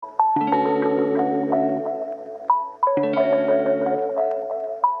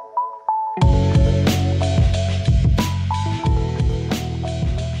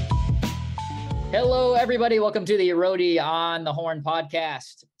Hello, everybody. Welcome to the Rody on the Horn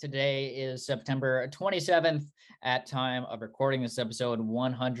podcast. Today is September 27th at time of recording this episode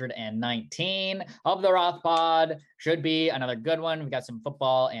 119 of the Roth Pod. Should be another good one. We've got some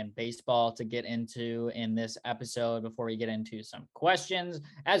football and baseball to get into in this episode before we get into some questions,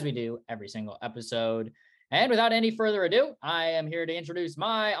 as we do every single episode. And without any further ado, I am here to introduce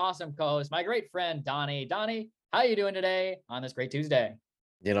my awesome co-host, my great friend, Donnie. Donnie, how are you doing today on this great Tuesday?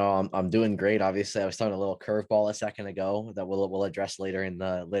 I'm doing great. Obviously, I was throwing a little curveball a second ago that we'll address later in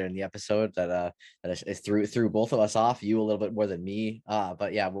the episode that is threw both of us off. You a little bit more than me.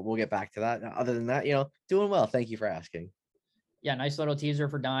 But yeah, we'll get back to that. Other than that, doing well. Thank you for asking. Yeah, nice little teaser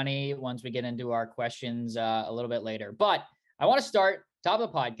for Donnie once we get into our questions a little bit later. But I want to start top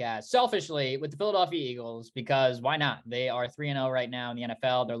of the podcast selfishly with the Philadelphia Eagles, because why not? They are 3-0 right now in the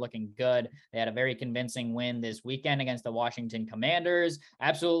NFL. They're looking good. They had a very convincing win this weekend against the Washington Commanders.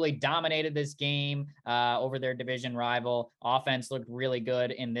 Absolutely dominated this game over their division rival. Offense looked really good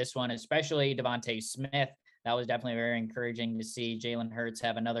in this one, especially Devontae Smith. That was definitely very encouraging to see Jalen Hurts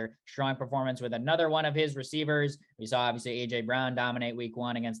have another strong performance with another one of his receivers. We saw obviously A.J. Brown dominate week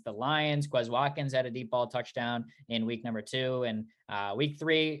 1 against the Lions. Quez Watkins had a deep ball touchdown in week number 2. And week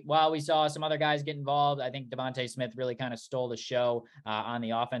 3, while we saw some other guys get involved, I think Devontae Smith really kind of stole the show on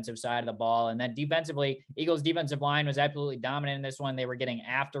the offensive side of the ball. And then defensively, Eagles defensive line was absolutely dominant in this one. They were getting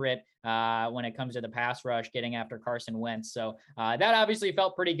after it when it comes to the pass rush, getting after Carson Wentz. So that obviously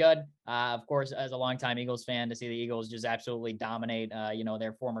felt pretty good. Of course, as a longtime Eagles fan, to see the Eagles just absolutely dominate,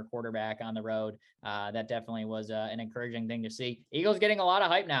 their former quarterback on the road, that definitely was an encouraging thing to see. Eagles getting a lot of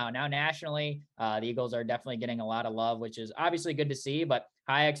hype now. Now nationally, the Eagles are definitely getting a lot of love, which is obviously good to see, but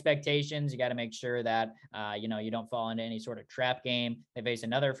high expectations. You got to make sure that, you don't fall into any sort of trap game. They face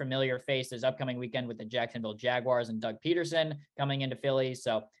another familiar face this upcoming weekend with the Jacksonville Jaguars and Doug Peterson coming into Philly.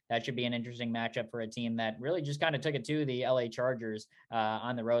 So that should be an interesting matchup for a team that really just kind of took it to the LA Chargers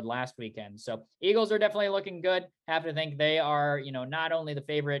on the road last weekend. So Eagles are definitely looking good. Have to think they are, not only the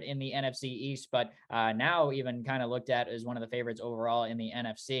favorite in the NFC East, but now even kind of looked at as one of the favorites overall in the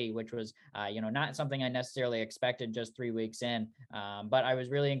NFC, which was, not something I necessarily expected just 3 weeks in. But I was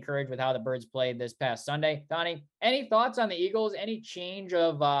really encouraged with how the Birds played this past Sunday. Donnie, any thoughts on the Eagles? Any change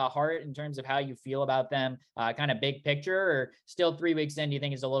of heart in terms of how you feel about them, kind of big picture, or still 3 weeks in, do you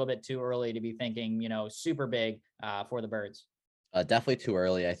think it's a little bit too early to be thinking, super big for the Birds? Definitely too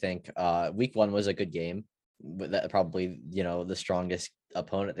early, I think. Week 1 was a good game, but that probably, the strongest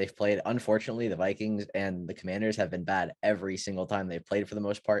opponent they've played. Unfortunately, the Vikings and the Commanders have been bad every single time they've played for the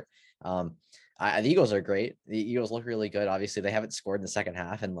most part. The Eagles are great. The Eagles look really good. Obviously, they haven't scored in the second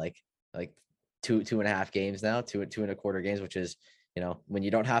half in like two and a half games now, two and a quarter games, which is, when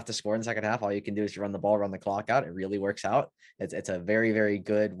you don't have to score in the second half, all you can do is run the ball, run the clock out. It really works out. It's a very, very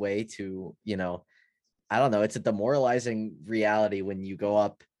good way to, I don't know. It's a demoralizing reality when you go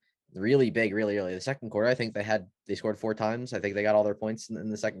up really big, really early. The second quarter, I think they scored 4 times. I think they got all their points in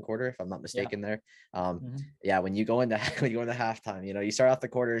the second quarter, if I'm not mistaken there. Yeah, when you go into halftime, you start off the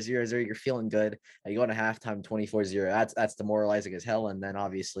quarter 0-0, you're feeling good. You go into halftime 24-0. That's demoralizing as hell. And then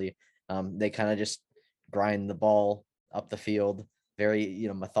obviously they kind of just grind the ball up the field. Very,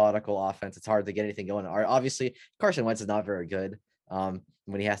 methodical offense. It's hard to get anything going. Obviously, Carson Wentz is not very good.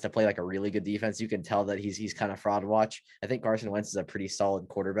 When he has to play like a really good defense, you can tell that he's kind of fraud watch. I think Carson Wentz is a pretty solid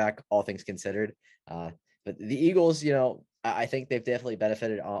quarterback, all things considered. But the Eagles, I think they've definitely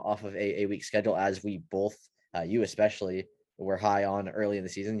benefited off of a weak schedule, as we both, you especially, were high on early in the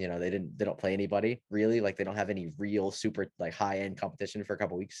season. They don't play anybody really, like they don't have any real super like high end competition for a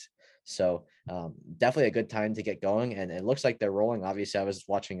couple weeks. So definitely a good time to get going, and it looks like they're rolling. Obviously, I was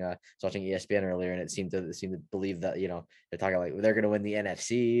watching ESPN earlier, and it seemed to believe that they're talking like they're going to win the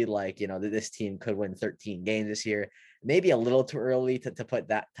NFC. Like this team could win 13 games this year. Maybe a little too early to put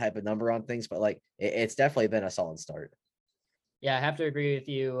that type of number on things, but like it's definitely been a solid start. Yeah, I have to agree with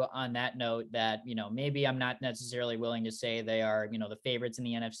you on that note that, maybe I'm not necessarily willing to say they are, the favorites in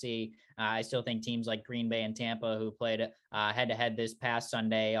the NFC. I still think teams like Green Bay and Tampa, who played head to head this past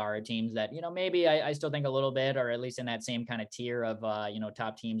Sunday, are teams that, maybe I still think a little bit, or at least in that same kind of tier of,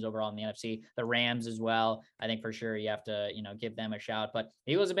 top teams overall in the NFC. The Rams as well. I think for sure you have to, give them a shout. But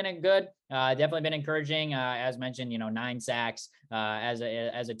the Eagles have been good. Definitely been encouraging. As mentioned, 9 sacks as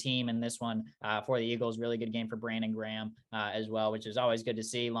a team in this one for the Eagles. Really good game for Brandon Graham as well, which is always good to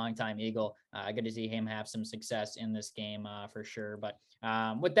see. Longtime Eagle. Good to see him have some success in this game for sure. But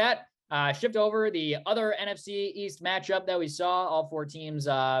with that, Shift over the other NFC East matchup that we saw. All four teams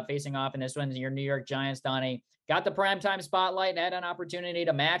facing off in this one. Your New York Giants, Donnie, got the primetime spotlight and had an opportunity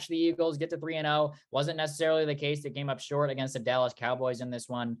to match the Eagles, get to 3-0. Wasn't necessarily the case. They came up short against the Dallas Cowboys in this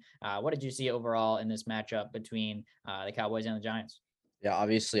one. What did you see overall in this matchup between the Cowboys and the Giants? Yeah,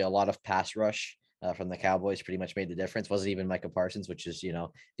 obviously a lot of pass rush from the Cowboys pretty much made the difference. Wasn't even Micah Parsons, which is,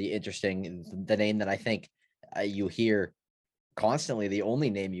 the name that I think you hear constantly, the only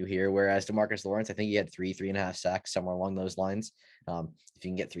name you hear, whereas DeMarcus Lawrence, I think he had 3.5 sacks, somewhere along those lines. If you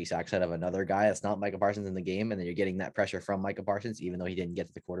can get 3 sacks out of another guy, that's not Micah Parsons in the game, and then you're getting that pressure from Micah Parsons, even though he didn't get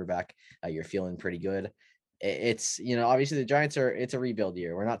to the quarterback, you're feeling pretty good. It's, obviously the Giants it's a rebuild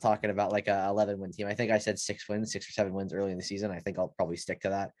year. We're not talking about like a 11-win team. I think I said 6 or 7 wins early in the season. I think I'll probably stick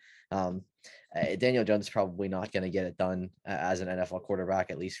to that. Daniel Jones is probably not going to get it done as an NFL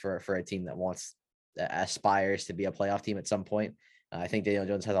quarterback, at least for a team that aspires to be a playoff team at some point. I think Daniel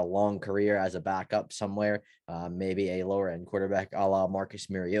Jones has a long career as a backup somewhere, maybe a lower end quarterback a la Marcus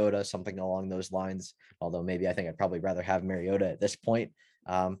Mariota, something along those lines. Although maybe I think I'd probably rather have Mariota at this point.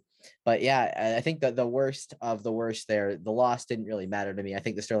 But yeah, I think that the worst of the worst there, the loss didn't really matter to me. I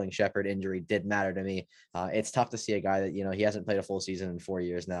think the Sterling Shepard injury did matter to me. It's tough to see a guy that, he hasn't played a full season in 4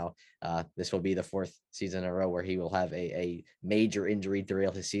 years now. This will be the 4th season in a row where he will have a major injury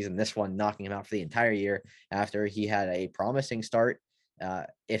throughout his season. This one knocking him out for the entire year after he had a promising start.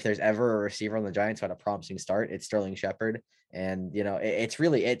 If there's ever a receiver on the Giants who had a promising start, it's Sterling Shepard. And,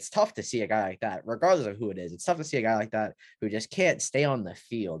 it's tough to see a guy like that, regardless of who it is. It's tough to see a guy like that who just can't stay on the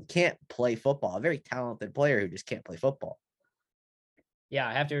field, can't play football, a very talented player who just can't play football. Yeah,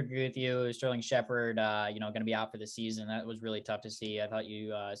 I have to agree with you. Sterling Shepard, going to be out for the season. That was really tough to see. I thought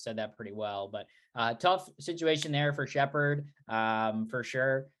you said that pretty well, but tough situation there for Shepard, for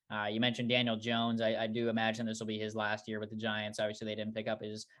sure. You mentioned Daniel Jones. I do imagine this will be his last year with the Giants. Obviously, they didn't pick up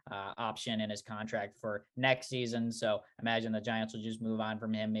his option in his contract for next season. So imagine the Giants will just move on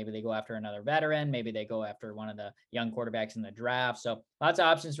from him. Maybe they go after another veteran. Maybe they go after one of the young quarterbacks in the draft. So lots of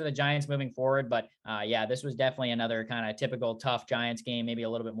options for the Giants moving forward. But yeah, this was definitely another kind of typical tough Giants game, maybe a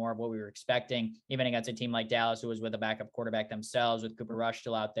little bit more of what we were expecting, even against a team like Dallas, who was with a backup quarterback themselves, with Cooper Rush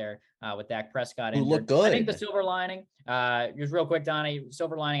still out there, with Dak Prescott injured. Who looked good. I think the silver lining, just real quick, Donnie,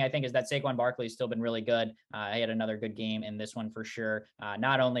 silver lining, I think, is that Saquon Barkley has still been really good. He had another good game in this one for sure.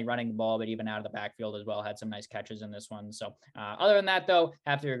 Not only running the ball, but even out of the backfield as well. Had some nice catches in this one. So other than that, though,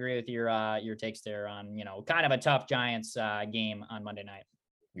 have to agree with your takes there on, kind of a tough Giants game on Monday night.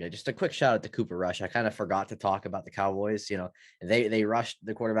 Yeah, just a quick shout out to Cooper Rush. I kind of forgot to talk about the Cowboys. They rushed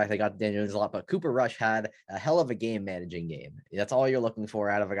the quarterback. They got Daniel Jones a lot, but Cooper Rush had a hell of a game managing game. That's all you're looking for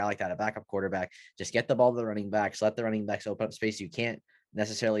out of a guy like that, a backup quarterback. Just get the ball to the running backs, let the running backs open up space. You can't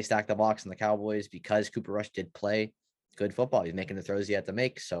necessarily stack the box in the Cowboys because Cooper Rush did play good football. He's making the throws he had to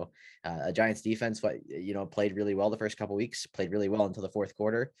make. So a Giants defense, played really well the first couple weeks, played really well until the fourth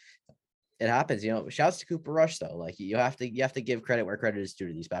quarter. It happens, shouts to Cooper Rush though. Like you have to give credit where credit is due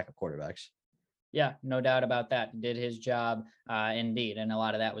to these backup quarterbacks. Yeah, no doubt about that. Did his job, indeed. And a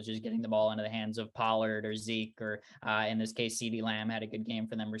lot of that was just getting the ball into the hands of Pollard or Zeke, or in this case, CeeDee Lamb had a good game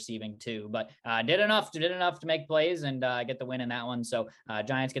for them receiving too, but did enough to make plays and get the win in that one. So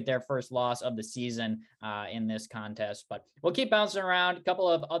Giants get their first loss of the season in this contest, but we'll keep bouncing around. A couple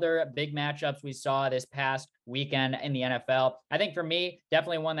of other big matchups we saw this past weekend in the NFL. I think for me,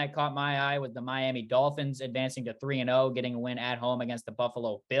 definitely one that caught my eye was the Miami Dolphins advancing to 3-0, getting a win at home against the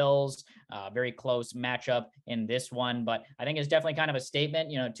Buffalo Bills. Very close matchup in this one, but I think it's definitely kind of a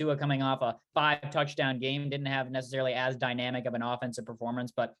statement. Tua coming off a 5-touchdown game, didn't have necessarily as dynamic of an offensive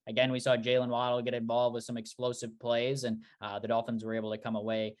performance, but again, we saw Jalen Waddle get involved with some explosive plays, and the Dolphins were able to come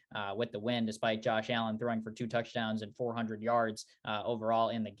away with the win, despite Josh Allen throwing for 2 touchdowns and 400 yards overall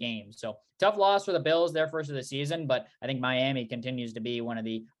in the game. So tough loss for the Bills, their first of the season, but I think Miami continues to be one of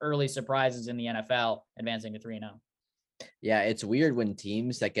the early surprises in the NFL, advancing to 3-0. Yeah, it's weird when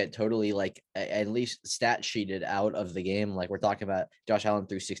teams that get totally at least stat sheeted out of the game. Like we're talking about Josh Allen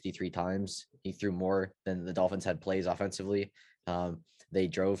threw 63 times. He threw more than the Dolphins had plays offensively. They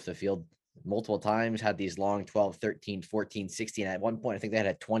drove the field multiple times, had these long 12, 13, 14, 16. At one point, I think they had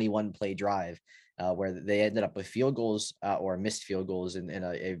a 21 play drive where they ended up with field goals or missed field goals in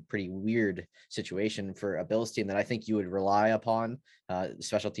a pretty weird situation for a Bills team that I think you would rely upon,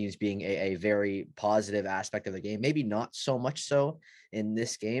 special teams being a very positive aspect of the game, maybe not so much so in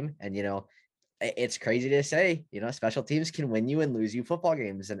this game. And, it's crazy to say, special teams can win you and lose you football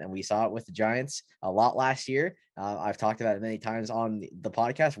games. And we saw it with the Giants a lot last year. I've talked about it many times on the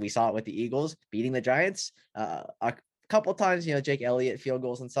podcast. We saw it with the Eagles beating the Giants a couple of times, Jake Elliott field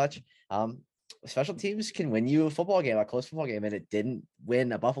goals and such. special teams can win you a football game, a close football game, and it didn't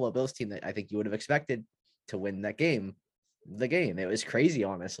win a Buffalo Bills team that I think you would have expected to win that game. The game. It was crazy,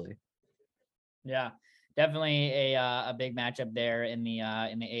 honestly. Yeah, definitely a big matchup there in the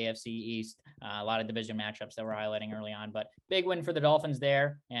AFC East. A lot of division matchups that we're highlighting early on, but big win for the Dolphins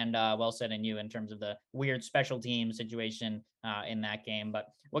there, and well said in you in terms of the weird special team situation in that game. But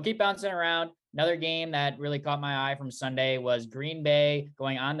we'll keep bouncing around. Another game that really caught my eye from Sunday was Green Bay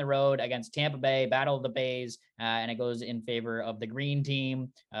going on the road against Tampa Bay, Battle of the Bays, and it goes in favor of the green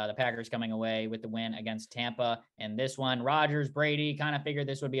team. The Packers coming away with the win against Tampa. And this one, Rodgers, Brady, kind of figured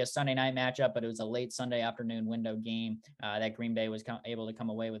this would be a Sunday night matchup, but it was a late Sunday afternoon window game that Green Bay was able to come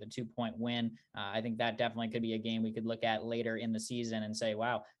away with a 2-point win. I think that definitely could be a game we could look at later in the season and say,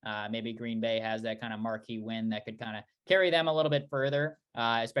 wow, maybe Green Bay has that kind of marquee win that could kind of carry them a little bit further,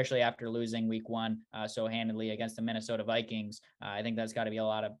 especially after losing week one so handedly against the Minnesota Vikings. I think that's got to be a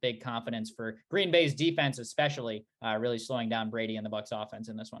lot of big confidence for Green Bay's defense, especially really slowing down Brady and the Bucs offense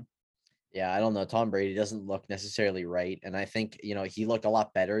in this one. Yeah, I don't know. Tom Brady doesn't look necessarily right. And I think, he looked a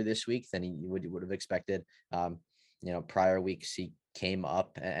lot better this week than he would have expected. Prior weeks he came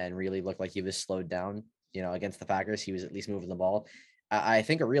up and really looked like he was slowed down, against the Packers. He was at least moving the ball. I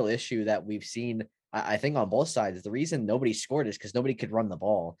think a real issue that we've seen, I think on both sides, the reason nobody scored is because nobody could run the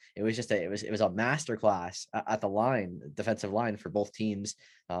ball. It was just it was a masterclass at the defensive line for both teams.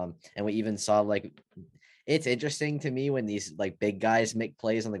 And we even saw it's interesting to me when these big guys make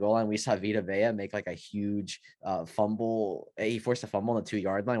plays on the goal line. We saw Vita Vea make a huge fumble. He forced a fumble on the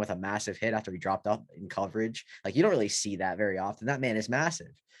 2-yard line with a massive hit after he dropped up in coverage. You don't really see that very often. That man is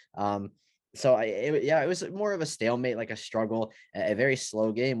massive. So it was more of a stalemate, a struggle, a very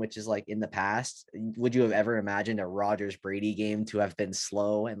slow game, which is in the past. Would you have ever imagined a Rodgers Brady game to have been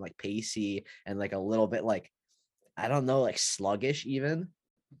slow and pacey and a little bit I don't know, sluggish even?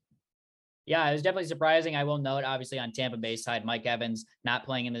 Yeah, it was definitely surprising. I will note, obviously, on Tampa Bay side, Mike Evans not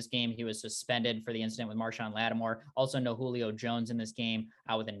playing in this game. He was suspended for the incident with Marshawn Lattimore. Also, no Julio Jones in this game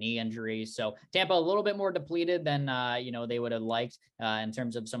with a knee injury. So Tampa a little bit more depleted than they would have liked in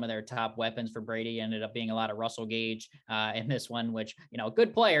terms of some of their top weapons for Brady. Ended up being a lot of Russell Gage in this one, which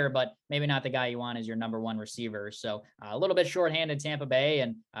good player, but maybe not the guy you want as your number one receiver. So a little bit shorthanded Tampa Bay,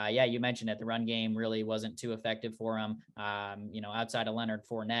 and you mentioned it. The run game really wasn't too effective for him. Outside of Leonard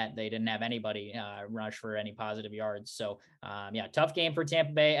Fournette, they didn't have anybody rush for any positive yards. So tough game for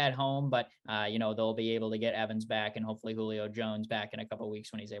Tampa Bay at home, but they'll be able to get Evans back and hopefully Julio Jones back in a couple of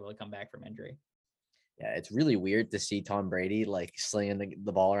weeks when he's able to come back from injury. Yeah, it's really weird to see Tom Brady slinging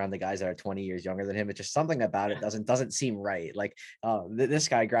the ball around the guys that are 20 years younger than him. It's just something about it doesn't seem right. This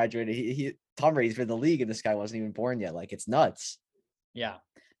guy graduated. Tom Brady's been in the league, and this guy wasn't even born yet. It's nuts. Yeah,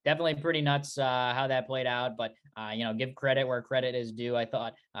 definitely pretty nuts how that played out. But, give credit where credit is due. I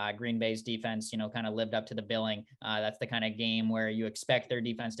thought Green Bay's defense, kind of lived up to the billing. That's the kind of game where you expect their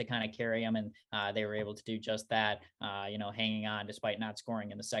defense to kind of carry them. And they were able to do just that, hanging on despite not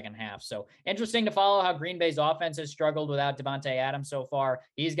scoring in the second half. So interesting to follow how Green Bay's offense has struggled without Devontae Adams so far.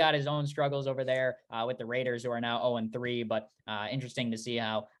 He's got his own struggles over there with the Raiders, who are now 0-3. But interesting to see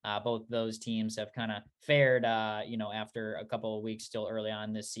how both those teams have kind of fared, after a couple of weeks still early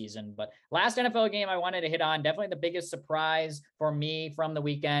on this season. But last NFL game I wanted to hit on, definitely the biggest surprise for me from the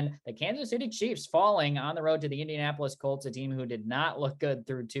weekend, the Kansas City Chiefs falling on the road to the Indianapolis Colts, a team who did not look good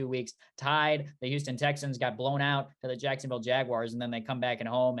through 2 weeks, tied. The Houston Texans got blown out to the Jacksonville Jaguars, and then they come back at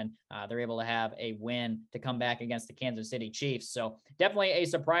home and they're able to have a win to come back against the Kansas City Chiefs. So definitely a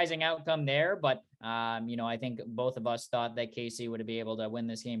surprising outcome there, but I think both of us thought that KC would be able to win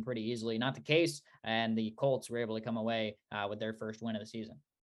this game pretty easily. Not the case, and the Colts were able to come away with their first win of the season.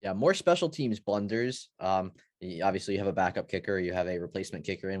 Yeah, more special teams blunders. Obviously, you have a backup kicker. You have a replacement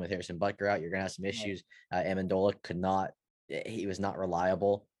kicker in with Harrison Butker out. You're going to have some issues. Amendola he was not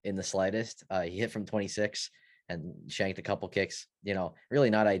reliable in the slightest. He hit from 26 and shanked a couple kicks.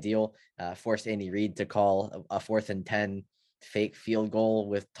 Really not ideal. Forced Andy Reid to call a 4th and 10 fake field goal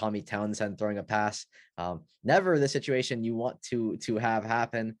with Tommy Townsend throwing a pass. Never the situation you want to have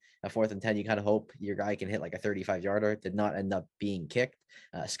happen. A 4th and 10, you kind of hope your guy can hit a 35-yarder. Did not end up being kicked.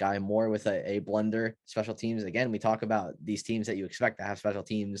 Sky Moore with a blunder. Special teams. Again, we talk about these teams that you expect to have special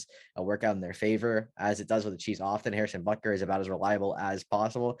teams work out in their favor, as it does with the Chiefs often. Harrison Butker is about as reliable as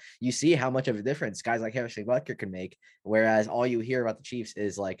possible. You see how much of a difference guys like Harrison Butker can make, whereas all you hear about the Chiefs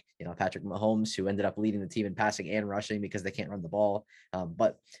is Patrick Mahomes, who ended up leading the team in passing and rushing because they can't run the ball.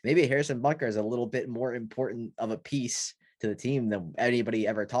 But maybe Harrison Butker is a little bit more important of a piece to the team than anybody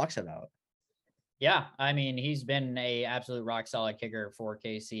ever talks about. Yeah, I mean, he's been a absolute rock solid kicker for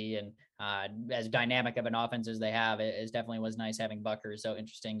KC, and as dynamic of an offense as they have, it definitely was nice having Buckers. So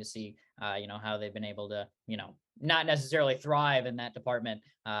interesting to see, how they've been able to, not necessarily thrive in that department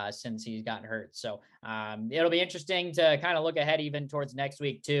since he's gotten hurt. So it'll be interesting to kind of look ahead even towards next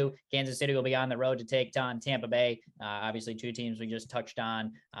week too. Kansas City will be on the road to take on Tampa Bay. Obviously, two teams we just touched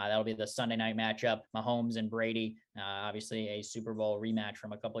on. That'll be the Sunday night matchup, Mahomes and Brady. Obviously, a Super Bowl rematch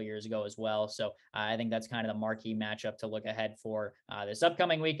from a couple of years ago as well. So I think that's kind of the marquee matchup to look ahead for this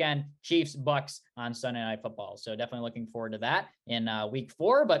upcoming weekend. Chiefs, Bucks on Sunday Night Football. So definitely looking forward to that in week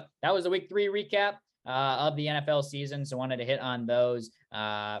 4. But that was the week 3 recap of the NFL season. So wanted to hit on those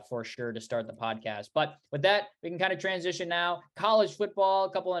for sure to start the podcast. But with that, we can kind of transition now. College football, a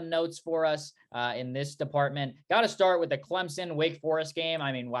couple of notes for us in this department. Got to start with the Clemson Wake Forest game.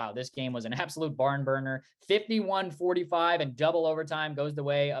 I mean, wow, this game was an absolute barn burner. 51-45 and double overtime goes the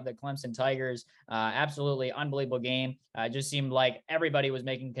way of the Clemson Tigers. Absolutely unbelievable game. Just seemed like everybody was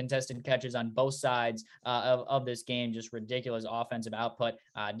making contested catches on both sides of this game. Just ridiculous offensive output.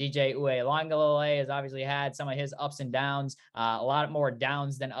 DJ Uiagalelei has obviously had some of his ups and downs. A lot more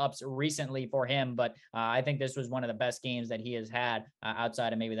downs than ups recently for him, but I think this was one of the best games that he has had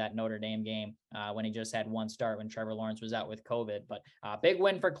outside of maybe that Notre Dame game when he just had one start when Trevor Lawrence was out with COVID. But big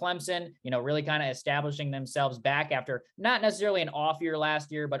win for Clemson, really kind of establishing themselves back after not necessarily an off year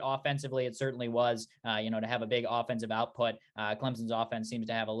last year, but offensively it certainly was, to have a big offensive output. Clemson's offense seems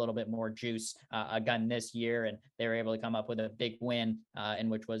to have a little bit more juice again this year, and they were able to come up with a big win in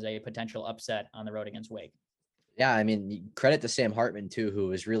which was a potential upset on the road against Wake. Yeah, I mean, credit to Sam Hartman too, who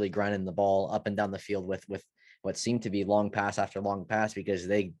was really grinding the ball up and down the field with what seemed to be long pass after long pass, because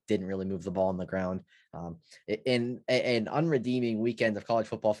they didn't really move the ball on the ground. In an unredeeming weekend of college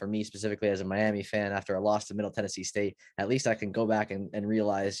football for me, specifically as a Miami fan, after a loss to Middle Tennessee State, at least I can go back and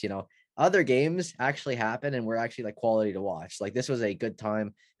realize, other games actually happen and we're actually like quality to watch. Like this was a good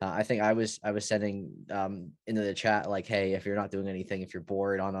time. I think I was sending into the chat like, hey, if you're not doing anything, if you're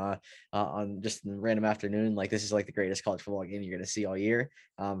bored on just a random afternoon, like this is like the greatest college football game you're going to see all year.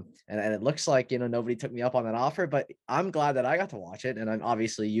 And it looks like, nobody took me up on that offer, but I'm glad that I got to watch it. And I'm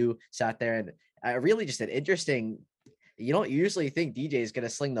obviously you sat there, and I really just an interesting. You don't usually think DJ is going to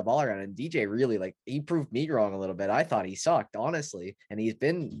sling the ball around, and DJ really he proved me wrong a little bit. I thought he sucked, honestly, and he's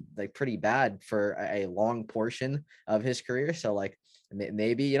been pretty bad for a long portion of his career. So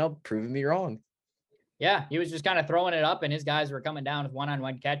maybe, proving me wrong. Yeah, he was just kind of throwing it up, and his guys were coming down with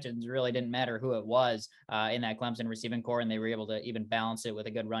one-on-one catches. Really didn't matter who it was in that Clemson receiving core, and they were able to even balance it with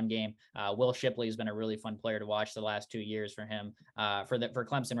a good run game. Will Shipley has been a really fun player to watch the last 2 years for him, for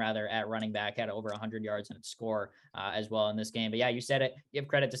Clemson rather, at running back. Had over 100 yards and score as well in this game. But yeah, you said it. Give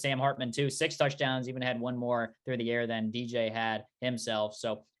credit to Sam Hartman too. 6 touchdowns, even had one more through the air than DJ had himself.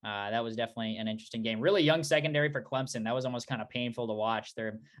 So that was definitely an interesting game. Really young secondary for Clemson. That was almost kind of painful to watch.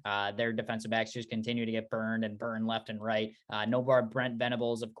 Their defensive backs just continue to get burned left and right. No bar Brent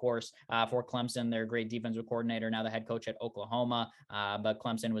Venables, of course, for Clemson. Their great defensive coordinator, now the head coach at Oklahoma. But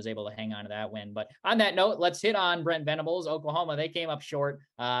Clemson was able to hang on to that win. But on that note, let's hit on Brent Venables. Oklahoma, they came up short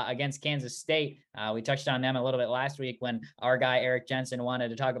against Kansas State. We touched on them a little bit last week when our guy Eric Jensen wanted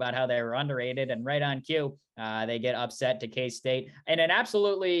to talk about how they were underrated, and right on cue. They get upset to K-State in an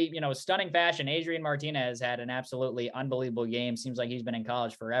absolutely, stunning fashion. Adrian Martinez had an absolutely unbelievable game. Seems like he's been in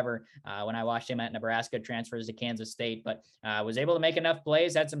college forever. When I watched him at Nebraska, transfers to Kansas State, but was able to make enough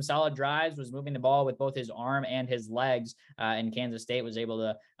plays, had some solid drives, was moving the ball with both his arm and his legs. And Kansas State was able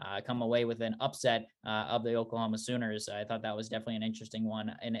to come away with an upset of the Oklahoma Sooners. I thought that was definitely an interesting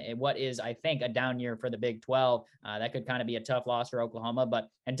one. And what is, I think, a down year for the Big 12. That could kind of be a tough loss for Oklahoma, but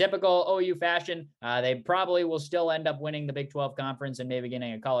in typical OU fashion, they probably will still end up winning the Big 12 conference and maybe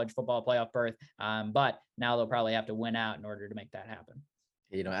getting a college football playoff berth. But now they'll probably have to win out in order to make that happen.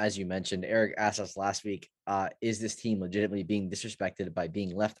 As you mentioned, Eric asked us last week, is this team legitimately being disrespected by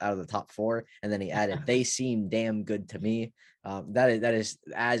being left out of the top 4? And then he added, they seem damn good to me. That is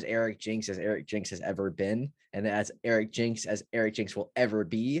as Eric Jinks as Eric Jinks has ever been, and as Eric Jinks will ever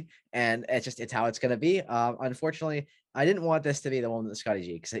be. And it's how it's going to be. Unfortunately, I didn't want this to be the one with Scotty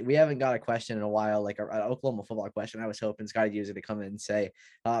G, because we haven't got a question in a while, like an Oklahoma football question. I was hoping Scotty G was going to come in and say,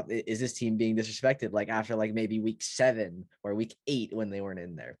 is this team being disrespected? Like after maybe week 7 or week 8 when they weren't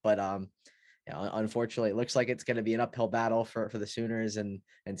in there. But unfortunately, it looks like it's going to be an uphill battle for the Sooners, and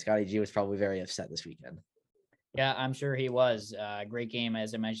Scotty G was probably very upset this weekend. Yeah, I'm sure he was. Great game,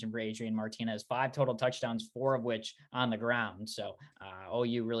 as I mentioned, for Adrian Martinez. 5 total touchdowns, 4 of which on the ground. So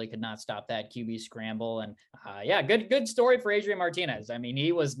OU really could not stop that QB scramble. And Yeah, good story for Adrian Martinez. I mean,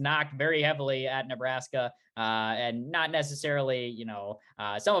 he was knocked very heavily at Nebraska, and not necessarily,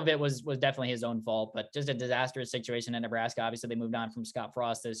 some of it was definitely his own fault, but just a disastrous situation in Nebraska. Obviously, they moved on from Scott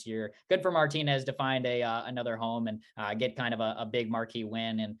Frost this year. Good for Martinez to find another home and get kind of a big marquee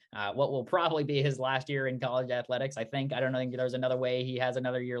win, and what will probably be his last year in college athletics. I don't think there's another way he has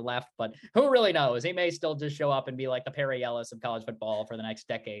another year left, but who really knows? He may still just show up and be like the Perry Ellis of college football for the next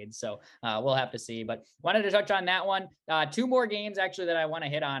decade. So we'll have to see. But wanted to touch on that one. Two more games actually that I want to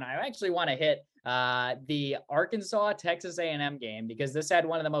hit on. I actually want to hit the Arkansas Texas A&M game, because this had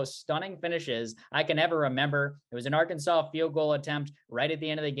one of the most stunning finishes I can ever remember. It was an Arkansas field goal attempt right at the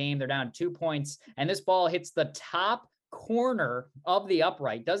end of the game. They're down 2 points, and this ball hits the top corner of the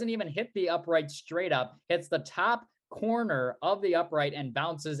upright. Doesn't even hit the upright straight up. Hits the top corner of the upright and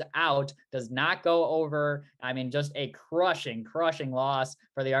bounces out, does not go over. I mean, just a crushing loss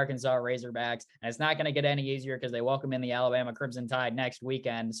for the Arkansas Razorbacks. And it's not going to get any easier because they welcome in the Alabama Crimson Tide next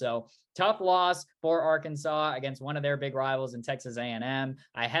weekend. So tough loss for Arkansas against one of their big rivals in Texas A&M.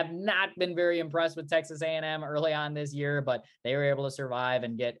 I have not been very impressed with Texas A&M early on this year, but they were able to survive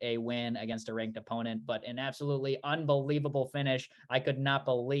and get a win against a ranked opponent. But an absolutely unbelievable finish. I could not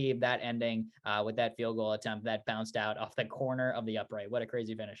believe that ending with that field goal attempt that bounced out off the corner of the upright. What a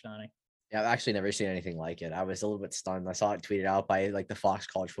crazy finish, Donnie. Yeah, I've actually never seen anything like it. I was a little bit stunned. I saw it tweeted out by like the Fox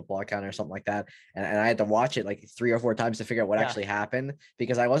College Football account or something like that. And I had to watch it like 3 or 4 times to figure out what actually happened,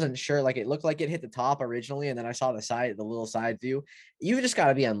 because I wasn't sure. Like, it looked like it hit the top originally, and then I saw the little side view. You just got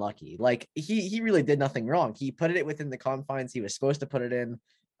to be unlucky. Like, he really did nothing wrong. He put it within the confines he was supposed to put it in.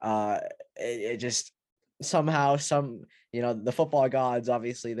 It just somehow the football gods,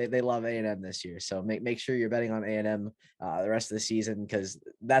 obviously they love A&M this year, so make sure you're betting on A&M the rest of the season, because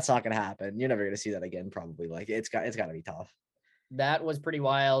that's not going to happen. You're never going to see that again, probably. Like, it's got to be tough. That was pretty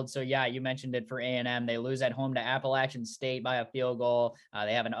wild. So yeah, you mentioned it for A&M. They lose at home to Appalachian State by a field goal.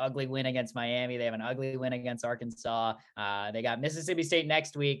 They have an ugly win against Miami. They have an ugly win against Arkansas. They got Mississippi State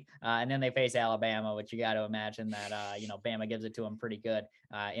next week, and then they face Alabama, which you got to imagine that Bama gives it to them pretty good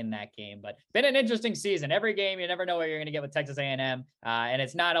in that game. But been an interesting season. Every game, you never know what you're going to get with Texas A&M, and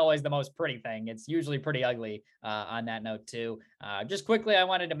it's not always the most pretty thing. It's usually pretty ugly on that note too. Just quickly, I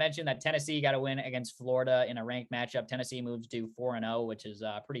wanted to mention that Tennessee got a win against Florida in a ranked matchup. Tennessee moves to 4-0, which is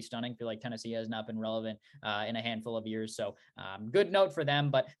pretty stunning. I feel like Tennessee has not been relevant in a handful of years. So good note for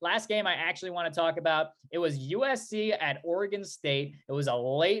them. But last game I actually want to talk about, it was USC at Oregon State. It was a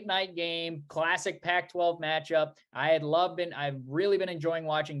late night game, classic Pac-12 matchup. I've really been enjoying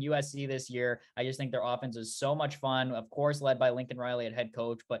watching USC this year. I just think their offense is so much fun. Of course, led by Lincoln Riley at head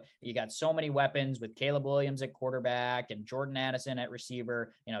coach, but you got so many weapons with Caleb Williams at quarterback and Jordan Addison at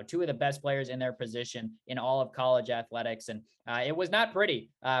receiver, two of the best players in their position in all of college athletics. And it was not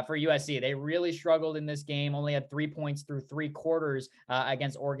pretty for USC. They really struggled in this game, only had 3 points through 3 quarters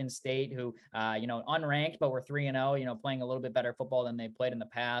against Oregon State, who, unranked, but were 3-0, playing a little bit better football than they played in the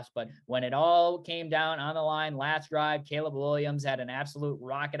past. But when it all came down on the line, last drive, Caleb Williams had an absolute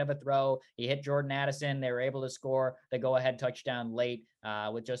rocket of a throw. He hit Jordan Addison. They were able to score the go-ahead touchdown late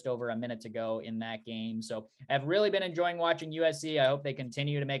with just over a minute to go in that game. So I've really been enjoying watching USC. I hope they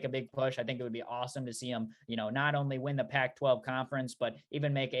continue to make a big push. I think it would be awesome to see them, not only win the Pac-12 conference, but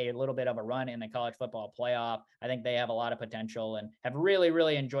even make a little bit of a run in the college football playoff. I think they have a lot of potential and have really,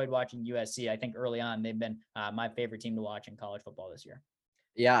 really enjoyed watching USC. I think early on, they've been my favorite team to watch in college football this year.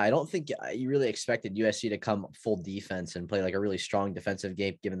 Yeah, I don't think you really expected USC to come full defense and play like a really strong defensive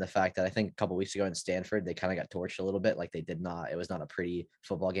game, given the fact that I think a couple weeks ago in Stanford, they kind of got torched a little bit. Like, it was not a pretty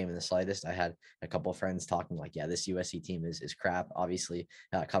football game in the slightest. I had a couple of friends talking like, yeah, this USC team is crap. Obviously,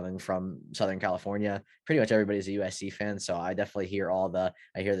 coming from Southern California, pretty much everybody's a USC fan. So I definitely hear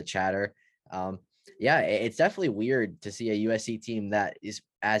the chatter. Yeah, it's definitely weird to see a USC team that is,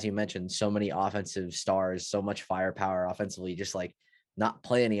 as you mentioned, so many offensive stars, so much firepower offensively, just like not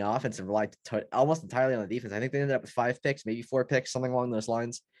play any offense and rely almost entirely on the defense. I think they ended up with 5 picks, maybe 4 picks, something along those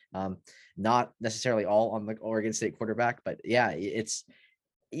lines. Not necessarily all on the Oregon State quarterback, but yeah,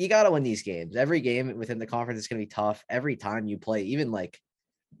 you got to win these games. Every game within the conference is going to be tough. Every time you play, even like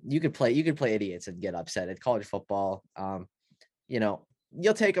you could play idiots and get upset at college football.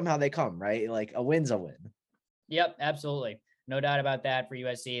 You'll take them how they come, right? Like, a win's a win. Yep, absolutely. No doubt about that for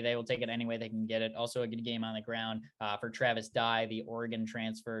USC. They will take it any way they can get it. Also a good game on the ground for Travis Dye, the Oregon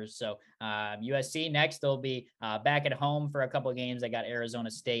transfers. So USC next, they'll be back at home for a couple of games. They got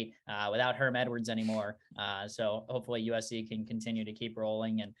Arizona State without Herm Edwards anymore. So hopefully USC can continue to keep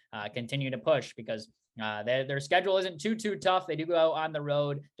rolling and continue to push, because Their schedule isn't too tough. They do go on the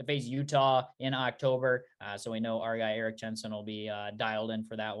road to face Utah in October. So we know our guy Eric Jensen will be dialed in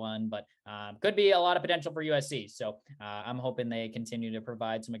for that one, but could be a lot of potential for USC. So I'm hoping they continue to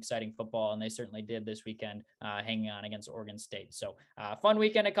provide some exciting football, and they certainly did this weekend, hanging on against Oregon State. So fun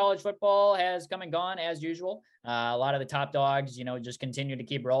weekend of college football has come and gone as usual. A lot of the top dogs, just continue to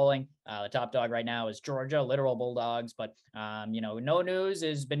keep rolling. The top dog right now is Georgia, literal Bulldogs, but no news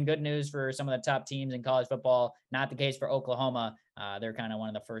has been good news for some of the top teams in college football. Not the case for Oklahoma. They're kind of one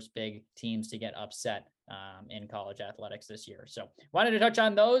of the first big teams to get upset in college athletics this year. So wanted to touch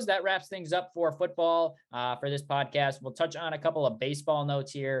on those. That wraps things up for football for this podcast. We'll touch on a couple of baseball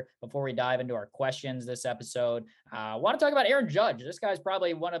notes here before we dive into our questions this episode. Want to talk about Aaron Judge. This guy's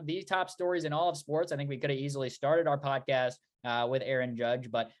probably one of the top stories in all of sports. I think we could have easily started our podcast with Aaron Judge,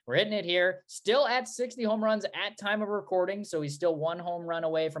 but we're hitting it here. Still at 60 home runs at time of recording. So he's still one home run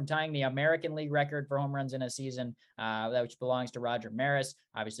away from tying the American League record for home runs in a season, which belongs to Roger Maris.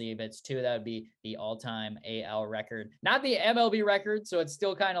 Obviously, if it's 2, that would be the all-time AL record, not the MLB record. So it's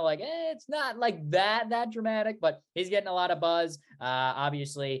still kind of like, it's not like that dramatic, but he's getting a lot of buzz.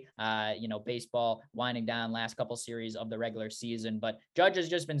 Obviously, baseball winding down last couple series of the regular season, but Judge has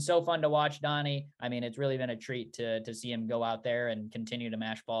just been so fun to watch, Donnie. I mean, it's really been a treat to see him go out there and continue to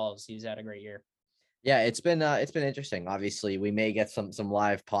mash balls. He's had a great year. Yeah, it's been interesting. Obviously, we may get some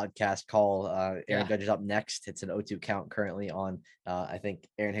live podcast call. Aaron Judge is up next. It's an 0-2 count currently on. I think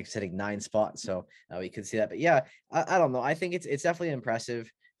Aaron Hicks hitting 9 spots, so we could see that. But yeah, I don't know. I think it's definitely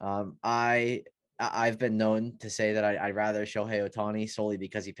impressive. I've been known to say that I'd rather Shohei Ohtani solely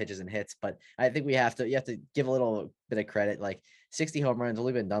because he pitches and hits, but I think you have to give a little bit of credit. Like 60 home runs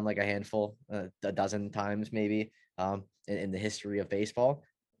only been done like a handful, a dozen times maybe in the history of baseball.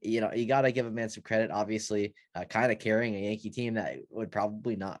 You got to give a man some credit, obviously, kind of carrying a Yankee team that would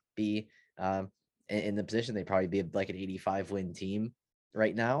probably not be in the position. They'd probably be like an 85 win team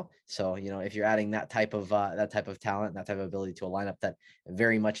right now. So, if you're adding that type of talent, that type of ability to a lineup that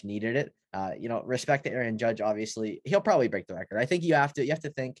very much needed it, respect to Aaron Judge. Obviously, he'll probably break the record. I think you have to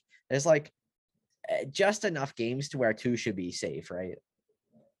think there's like just enough games to where 2 should be safe, right?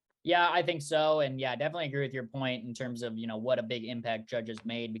 Yeah, I think so. And yeah, definitely agree with your point in terms of, what a big impact Judge has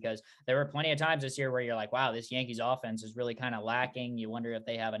made, because there were plenty of times this year where you're like, wow, this Yankees offense is really kind of lacking. You wonder if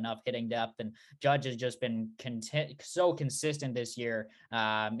they have enough hitting depth, and Judge has just been so consistent this year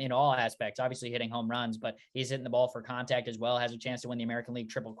in all aspects, obviously hitting home runs, but he's hitting the ball for contact as well, has a chance to win the American League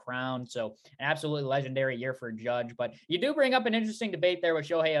Triple Crown. So an absolutely legendary year for Judge. But you do bring up an interesting debate there with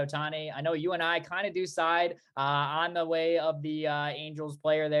Shohei Ohtani. I know you and I kind of do side on the way of the Angels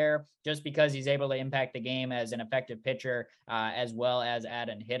player there, just because he's able to impact the game as an effective pitcher, as well as add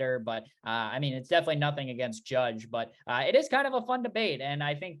an hitter. But I mean, it's definitely nothing against Judge, but it is kind of a fun debate. And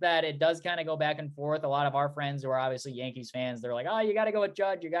I think that it does kind of go back and forth. A lot of our friends who are obviously Yankees fans, they're like, oh, you got to go with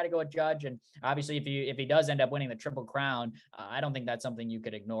Judge. You got to go with Judge. And obviously if he does end up winning the Triple Crown, I don't think that's something you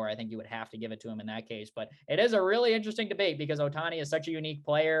could ignore. I think you would have to give it to him in that case. But it is a really interesting debate because Ohtani is such a unique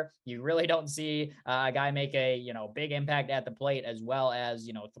player. You really don't see a guy make a, big impact at the plate, as well as,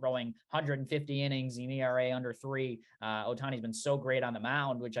 throwing 150 innings in ERA under 3. Ohtani's been so great on the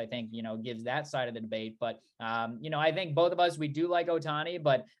mound, which I think, gives that side of the debate. But, I think both of us, we do like Ohtani,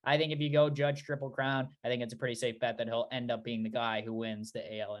 but I think if you go Judge Triple Crown, I think it's a pretty safe bet that he'll end up being the guy who wins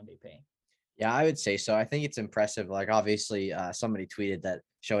the AL MVP. Yeah, I would say so. I think it's impressive. Like, obviously, somebody tweeted that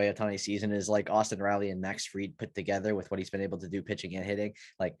Shohei Ohtani's season is like Austin Riley and Max Fried put together with what he's been able to do pitching and hitting.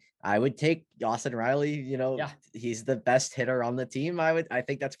 Like, I would take Austin Riley, he's the best hitter on the team. I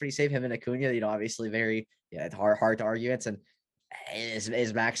think that's pretty safe. Him and Acuna, obviously it's hard to argue it. And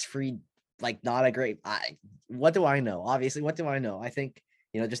is Max Fried like not a great, what do I know? Obviously, what do I know? I think,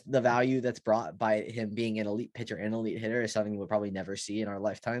 just the value that's brought by him being an elite pitcher and elite hitter is something we'll probably never see in our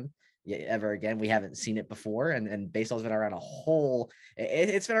lifetime ever again. We haven't seen it before, and baseball's been around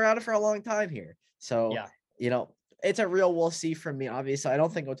it's been around for a long time here. So, it's a real we'll see from me. Obviously, I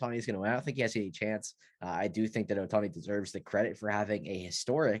don't think Ohtani's going to win. I don't think he has any chance. I do think that Ohtani deserves the credit for having a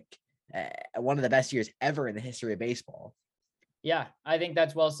historic, one of the best years ever in the history of baseball. Yeah, I think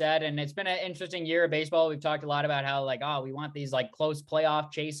that's well said. And it's been an interesting year of baseball. We've talked a lot about how we want these close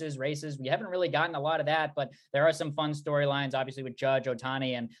playoff chases, races. We haven't really gotten a lot of that, but there are some fun storylines, obviously, with Judge,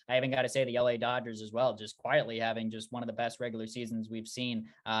 Ohtani, and I even got to say the LA Dodgers as well, just quietly having just one of the best regular seasons we've seen,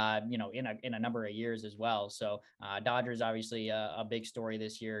 in a number of years as well. So Dodgers, obviously a big story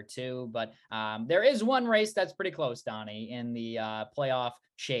this year too, but there is one race that's pretty close, Donnie, in the playoff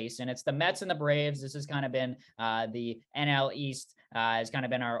chase, and it's the Mets and the Braves. This has kind of been the NL East has kind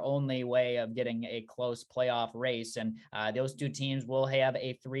of been our only way of getting a close playoff race. And those two teams will have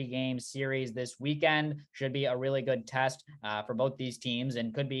a 3-game series this weekend. Should be a really good test for both these teams,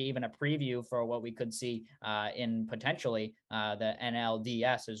 and could be even a preview for what we could see in potentially the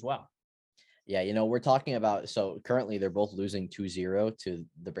NLDS as well. Yeah, we're talking about, so currently they're both losing 2-0 to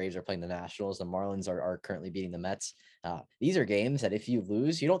the Braves are playing the Nationals. The Marlins are currently beating the Mets. These are games that if you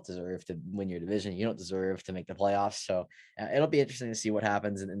lose, you don't deserve to win your division. You don't deserve to make the playoffs. So it'll be interesting to see what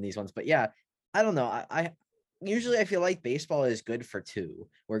happens in these ones. But yeah, I don't know. I usually I feel like baseball is good for 2.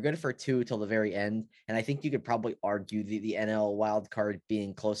 We're good for 2 till the very end. And I think you could probably argue the NL wild card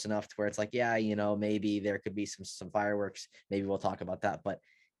being close enough to where it's like, yeah, maybe there could be some fireworks. Maybe we'll talk about that. But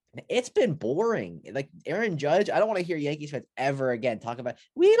it's been boring. Like Aaron Judge, I don't want to hear Yankees fans ever again talk about,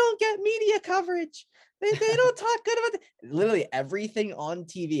 we don't get media coverage. They don't talk good about it. Literally everything on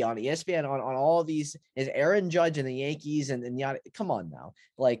TV, on ESPN, on all of these is Aaron Judge and the Yankees and yada. Come on now.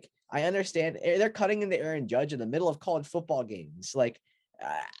 Like, I understand they're cutting into Aaron Judge in the middle of college football games. Like,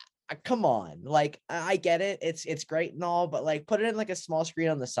 come on. Like, I get it. It's great and all, but like, put it in like a small screen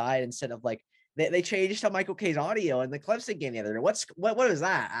on the side instead of like, they changed out Michael K's audio in the Clemson game the other day. What was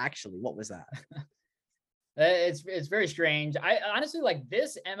that actually? What was that? It's very strange. I honestly, like,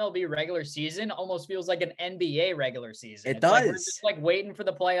 this MLB regular season almost feels like an NBA regular season. It does. Like we're just like waiting for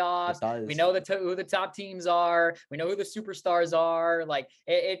the playoffs. It does. We know who the top teams are. We know who the superstars are. Like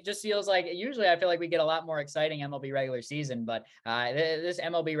it just feels like, usually I feel like we get a lot more exciting MLB regular season, but this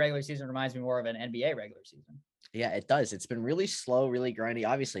MLB regular season reminds me more of an NBA regular season. Yeah, it does. It's been really slow, really grindy.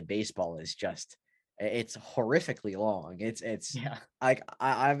 Obviously, baseball is just, it's horrifically long. It's Yeah. like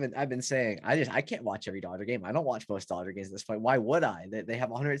I've been saying, I can't watch every Dodger game. I don't watch most Dodger games at this point. Why would I? They have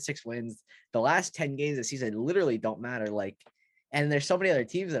 106 wins. The last 10 games of the season literally don't matter. Like, and there's so many other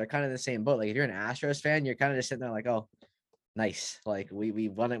teams that are kind of in the same boat. Like if you're an Astros fan, you're kind of just sitting there like, oh, nice. Like we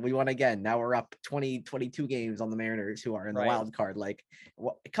won it. We won again. Now we're up 22 games on the Mariners, who are in the wild card. Like,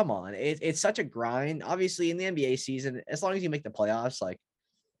 come on. It's such a grind. Obviously in the NBA season, as long as you make the playoffs, like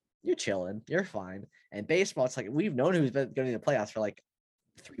you're chilling, you're fine. And baseball, it's like, we've known who's been going to the playoffs for like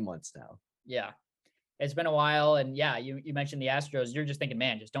 3 months now. Yeah. It's been a while. And yeah, you mentioned the Astros. You're just thinking,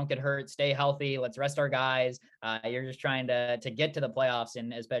 man, just don't get hurt, stay healthy. Let's rest our guys. You're just trying to get to the playoffs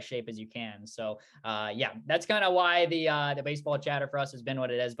in as best shape as you can. So yeah, that's kind of why the baseball chatter for us has been what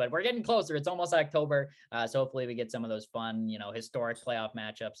it is, but we're getting closer. It's almost October. So hopefully we get some of those fun, historic playoff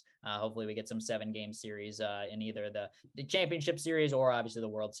matchups. Hopefully we get some 7-game series in either the championship series or obviously the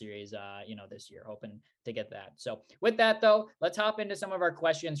World Series, this year, hoping to get that. So with that though, let's hop into some of our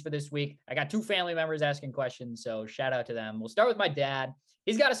questions for this week. I got 2 family members asking questions, so shout out to them. We'll start with my dad.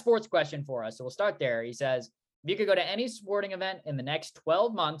 He's got a sports question for us, so we'll start there. He says, if you could go to any sporting event in the next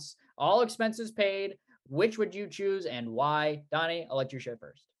 12 months, all expenses paid, which would you choose and why? Donnie, I'll let you share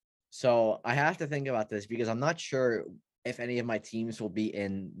first. So I have to think about this because I'm not sure if any of my teams will be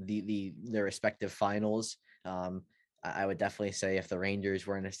in their respective finals. I would definitely say if the Rangers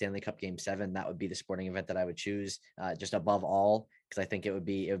were in a Stanley Cup Game 7, that would be the sporting event that I would choose, just above all, because I think it would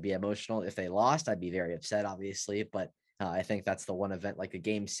be emotional. If they lost, I'd be very upset, obviously, but I think that's the one event, like the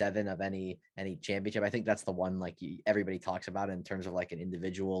Game 7 of any championship. I think that's the one like everybody talks about in terms of like an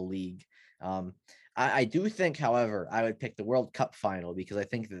individual league. I do think, however, I would pick the World Cup final because I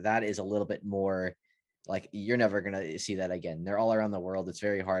think that is a little bit more. Like, you're never gonna see that again. They're all around the world. It's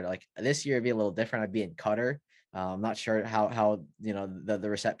very hard. Like this year, it'd be a little different. I'd be in Qatar. I'm not sure how the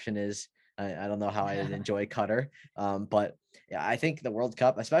reception is. I don't know how I enjoy Qatar. But yeah, I think the World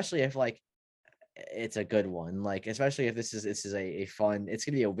Cup, especially if like it's a good one, like especially if this is a fun, it's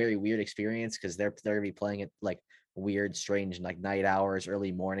gonna be a very weird experience because they're gonna be playing it like weird, strange, like night hours,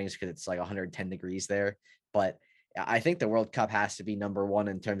 early mornings because it's like 110 degrees there. But I think the World Cup has to be number one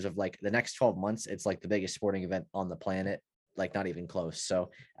in terms of like the next 12 months. It's like the biggest sporting event on the planet. Like not even close.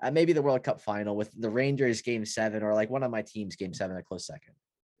 So maybe the World Cup final with the Rangers Game 7 or like one of my teams Game 7 a close second.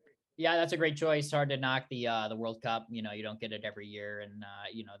 Yeah, that's a great choice. Hard to knock the World Cup. You don't get it every year, and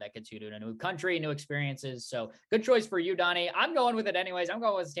that gets you to a new country, new experiences. So good choice for you, Donnie. I'm going with it anyways. I'm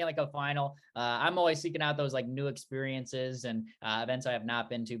going with the Stanley Cup final. I'm always seeking out those like new experiences and events I have not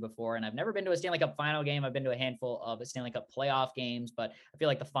been to before, and I've never been to a Stanley Cup final game. I've been to a handful of Stanley Cup playoff games, but I feel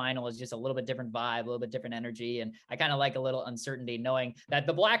like the final is just a little bit different vibe, a little bit different energy, and I kind of like a little uncertainty, knowing that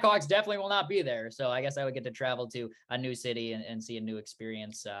the Blackhawks definitely will not be there. So I guess I would get to travel to a new city and see a new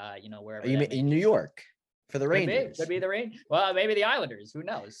experience. Wherever you in New York for the Rangers. Could be the Rangers. Well, maybe the Islanders. Who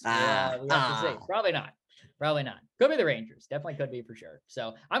knows? We have to see. Probably not. Could be the Rangers. Definitely could be for sure.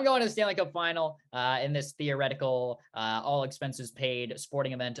 So I'm going to the Stanley Cup final in this theoretical all expenses paid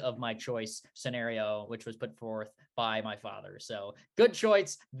sporting event of my choice scenario, which was put forth by my father. So good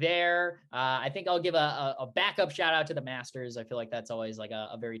choice there. I think I'll give a backup shout out to the Masters. I feel like that's always like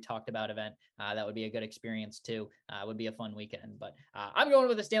a very talked about event. That would be a good experience too. Would be a fun weekend. But I'm going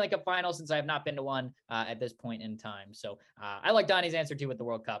with the Stanley Cup final since I have not been to one at this point in time. So I like Donnie's answer too with the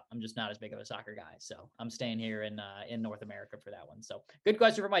World Cup. I'm just not as big of a soccer guy. So I'm staying here in North America for that one. So good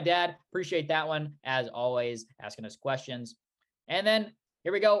question for my dad. Appreciate that one as always, asking us questions. And then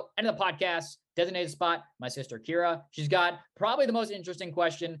here we go. End of the podcast. Designated spot. My sister Kira. She's got probably the most interesting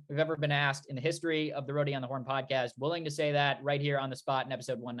question we've ever been asked in the history of the Roadie on the Horn podcast. Willing to say that right here on the spot in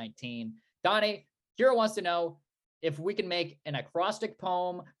episode 119. Donnie, Kira wants to know if we can make an acrostic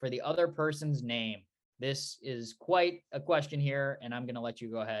poem for the other person's name. This is quite a question here, and I'm going to let you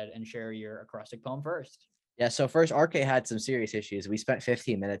go ahead and share your acrostic poem first. Yeah, so first, RK had some serious issues. We spent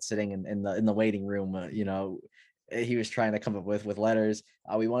 15 minutes sitting in the waiting room. He was trying to come up with letters.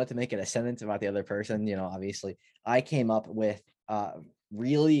 We wanted to make it a sentence about the other person. Obviously, I came up with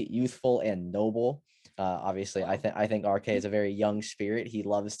really youthful and noble. Obviously, I think RK is a very young spirit. He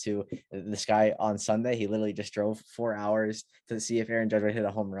loves to. This guy on Sunday, he literally just drove 4 hours to see if Aaron Judge would hit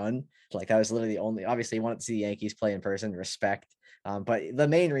a home run. Like that was literally the only. Obviously, he wanted to see the Yankees play in person. Respect. But the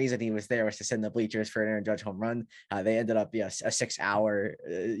main reason he was there was to sit in the bleachers for an Aaron Judge home run. They ended up a 6 hour,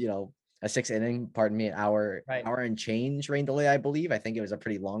 a 6 inning, an hour and change rain delay, I believe. I think it was a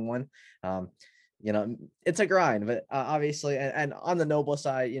pretty long one. It's a grind, but obviously, and on the noble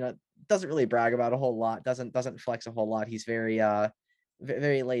side, doesn't really brag about a whole lot, doesn't flex a whole lot. He's very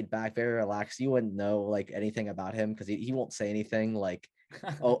very laid back, very relaxed. You wouldn't know like anything about him because he won't say anything like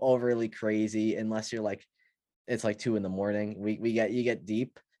overly crazy unless you're like it's like 2 a.m. You get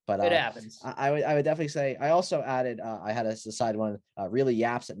deep. But it happens. I would definitely say I also added I had a side one really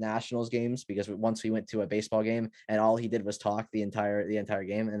yaps at Nationals games because once we went to a baseball game and all he did was talk the entire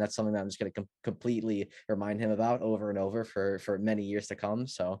game, and that's something that I'm just going to completely remind him about over and over for many years to come.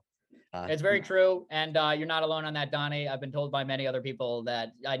 So it's very true, and you're not alone on that, Donnie. I've been told by many other people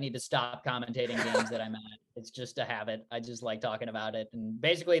that I need to stop commentating games that I'm at. It's just a habit. I just like talking about it. And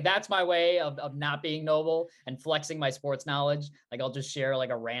basically that's my way of not being noble and flexing my sports knowledge. Like I'll just share like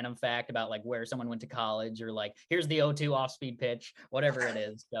a random fact about like where someone went to college or like, here's the 0-2 off-speed pitch, whatever it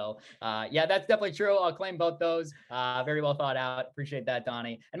is. So yeah, that's definitely true. I'll claim both those. Very well thought out. Appreciate that,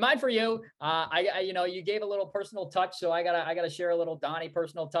 Donnie. And mine for you, you gave a little personal touch. So I gotta share a little Donnie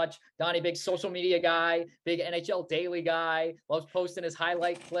personal touch. Donnie, big social media guy, big NHL daily guy, loves posting his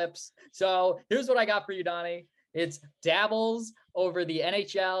highlight clips. So here's what I got for you, Donnie. It's dabbles over the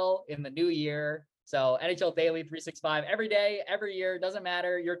NHL in the new year. So NHL Daily 365 every day, every year, doesn't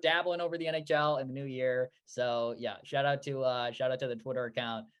matter. You're dabbling over the NHL in the new year. So yeah, shout out to the Twitter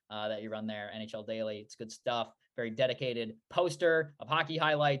account that you run there, NHL Daily. It's good stuff. Very dedicated poster of hockey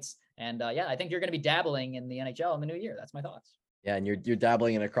highlights. And yeah, I think you're going to be dabbling in the NHL in the new year. That's my thoughts. Yeah, and you're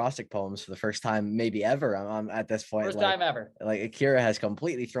dabbling in acrostic poems for the first time, maybe ever. I'm at this point. First time ever. Like Akira has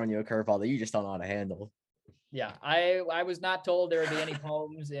completely thrown you a curveball that you just don't know how to handle. Yeah, I was not told there would be any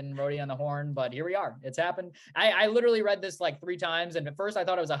poems in Roadie on the Horn, but here we are. It's happened. I literally read this like 3 times, and at first I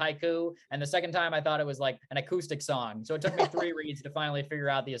thought it was a haiku, and the second time I thought it was like an acoustic song. So it took me 3 reads to finally figure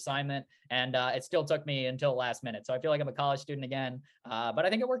out the assignment, and it still took me until last minute. So I feel like I'm a college student again, but I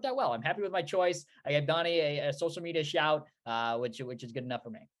think it worked out well. I'm happy with my choice. I gave Donnie a social media shout, which is good enough for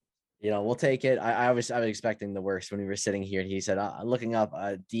me. We'll take it. I was expecting the worst when we were sitting here. He said, looking up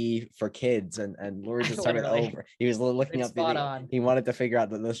D for kids, and we're just starting over. He was looking up he wanted to figure out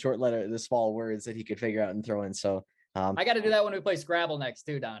the short letter, the small words that he could figure out and throw in. So I got to do that when we play Scrabble next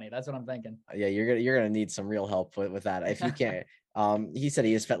too, Donnie. That's what I'm thinking. Yeah, you're gonna need some real help with that if you can't. He said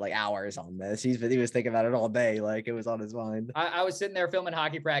he has spent like hours on this. He was thinking about it all day, like it was on his mind. I was sitting there filming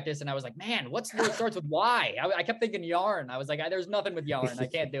hockey practice, and I was like, man, what's the word starts with Y? I kept thinking yarn. I was like, there's nothing with yarn. I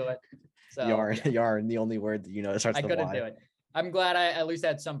can't do it. So yarn, the only word that starts with Y. I couldn't do it. I'm glad I at least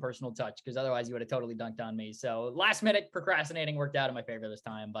had some personal touch, because otherwise you would have totally dunked on me. So last minute procrastinating worked out in my favor this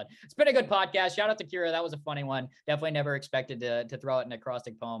time, but it's been a good podcast. Shout out to Kira. That was a funny one. Definitely never expected to throw out an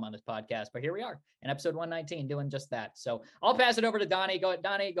acrostic poem on this podcast, but here we are in episode 119 doing just that. So I'll pass it over to Donnie. Go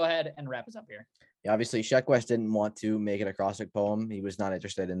ahead and wrap us up here. Yeah, obviously Sheck West didn't want to make an acrostic poem. He was not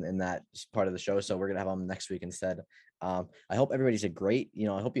interested in that part of the show. So we're going to have him next week instead. I hope everybody's I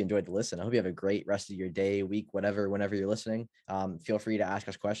hope you enjoyed the listen. I hope you have a great rest of your day, week, whenever you're listening. Feel free to ask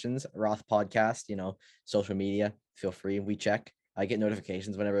us questions. Roth Podcast, social media, feel free. We check. I get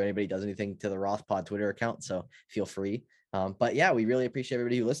notifications whenever anybody does anything to the Roth Pod Twitter account. So feel free. But yeah, we really appreciate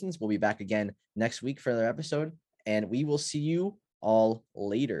everybody who listens. We'll be back again next week for another episode, and we will see you all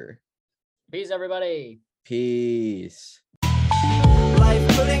later. Peace, everybody. Peace.